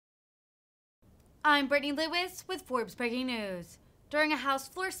I'm Brittany Lewis with Forbes Breaking News. During a House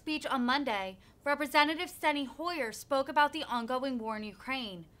floor speech on Monday, Representative Steny Hoyer spoke about the ongoing war in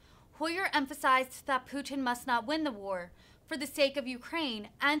Ukraine. Hoyer emphasized that Putin must not win the war for the sake of Ukraine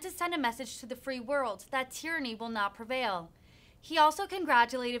and to send a message to the free world that tyranny will not prevail. He also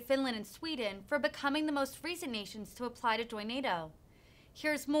congratulated Finland and Sweden for becoming the most recent nations to apply to join NATO.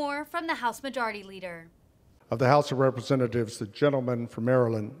 Here's more from the House Majority Leader. Of the House of Representatives, the gentleman from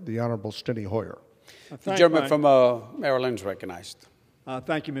Maryland, the Honorable Steny Hoyer. The gentleman from Maryland is recognized.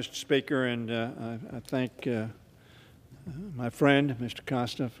 Thank you, Mr. Speaker, and I thank my friend, Mr.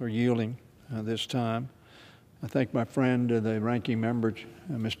 Costa, for yielding this time. I thank my friend, the ranking member,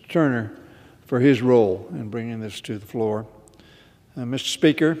 Mr. Turner, for his role in bringing this to the floor. Mr.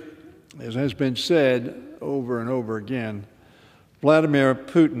 Speaker, as has been said over and over again, Vladimir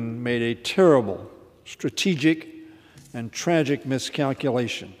Putin made a terrible strategic and tragic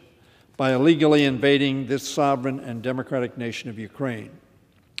miscalculation by illegally invading this sovereign and democratic nation of Ukraine.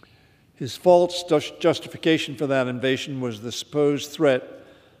 His false justification for that invasion was the supposed threat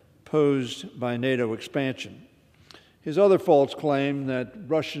posed by NATO expansion. His other false claim that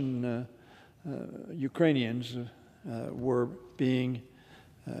Russian Ukrainians were being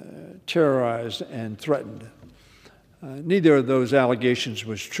terrorized and threatened. Neither of those allegations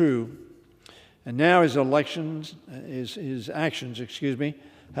was true. And now his actions,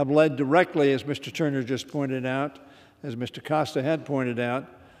 have led directly, as Mr. Turner just pointed out, as Mr. Costa had pointed out,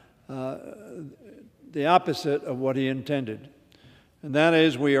 the opposite of what he intended. And that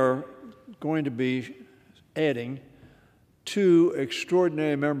is, we are going to be adding two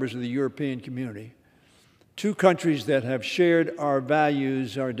extraordinary members of the European community, two countries that have shared our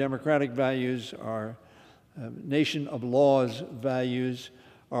values, our democratic values, our nation of laws values,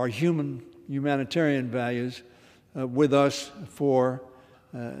 our humanitarian values with us for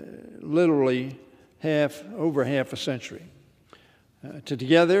literally over half a century.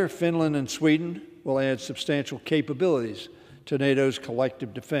 Together, Finland and Sweden will add substantial capabilities to NATO's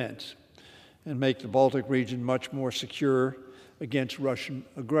collective defense and make the Baltic region much more secure against Russian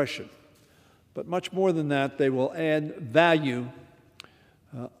aggression. But much more than that, they will add value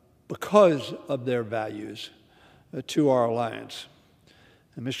because of their values to our alliance.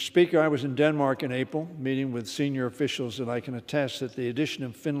 And Mr. Speaker, I was in Denmark in April, meeting with senior officials, and I can attest that the addition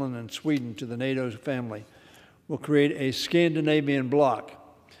of Finland and Sweden to the NATO family will create a Scandinavian bloc: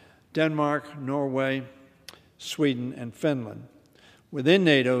 Denmark, Norway, Sweden, and Finland. Within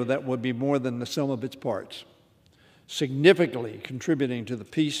NATO, that would be more than the sum of its parts, significantly contributing to the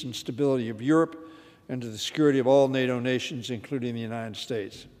peace and stability of Europe and to the security of all NATO nations, including the United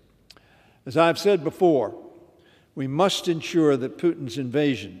States. As I've said before, we must ensure that Putin's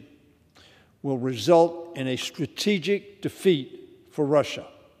invasion will result in a strategic defeat for Russia.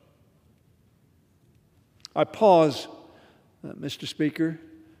 I pause, Mr. Speaker,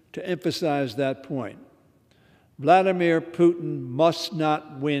 to emphasize that point. Vladimir Putin must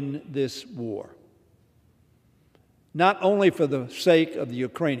not win this war, not only for the sake of the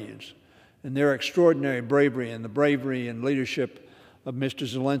Ukrainians and their extraordinary bravery and the bravery and leadership of Mr.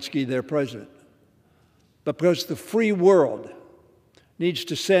 Zelensky, their president, but because the free world needs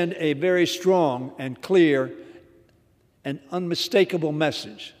to send a very strong and clear and unmistakable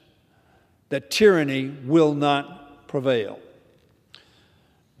message that tyranny will not prevail.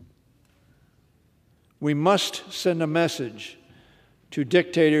 We must send a message to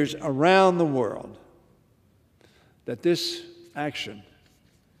dictators around the world that this action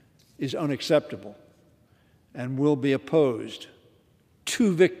is unacceptable and will be opposed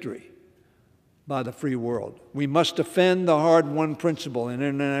to victory by the free world. We must defend the hard-won principle in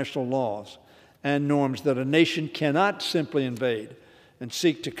international laws and norms that a nation cannot simply invade and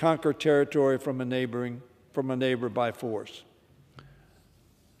seek to conquer territory from a neighbor by force.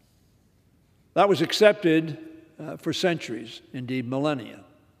 That was accepted for centuries, indeed millennia.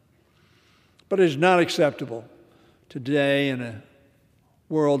 But it is not acceptable today in a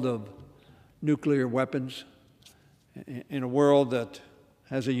world of nuclear weapons, in a world that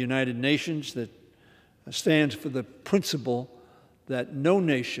has a United Nations that stands for the principle that no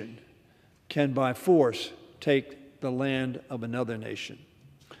nation can by force take the land of another nation.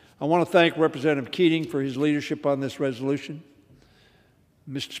 I want to thank Representative Keating for his leadership on this resolution.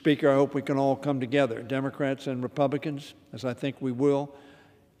 Mr. Speaker, I hope we can all come together, Democrats and Republicans, as I think we will,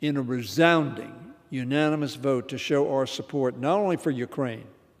 in a resounding, unanimous vote to show our support not only for Ukraine,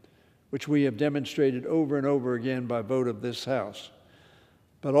 which we have demonstrated over and over again by vote of this House,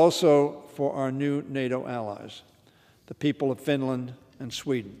 but also for our new NATO allies, the people of Finland and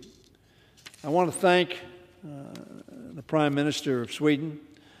Sweden. I want to thank the Prime Minister of Sweden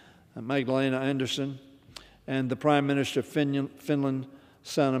Magdalena Andersson, and the Prime Minister of Finland,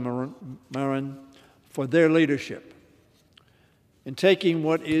 Sanna Marin, for their leadership in taking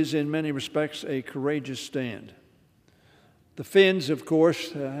what is, in many respects, a courageous stand. The Finns, of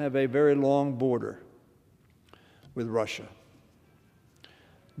course, have a very long border with Russia.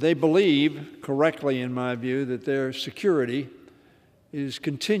 They believe, correctly in my view, that their security is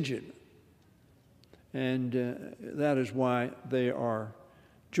contingent, and that is why they are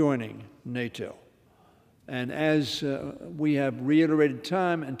joining NATO. And as we have reiterated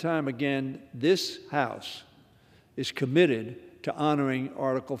time and time again, this House is committed to honoring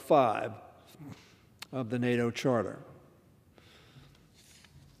Article 5 of the NATO Charter.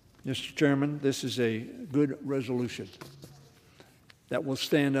 Mr. Chairman, this is a good resolution that will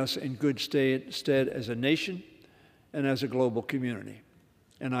stand us in good stead as a nation and as a global community.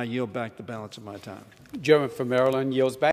 And I yield back the balance of my time. The gentleman from Maryland yields back.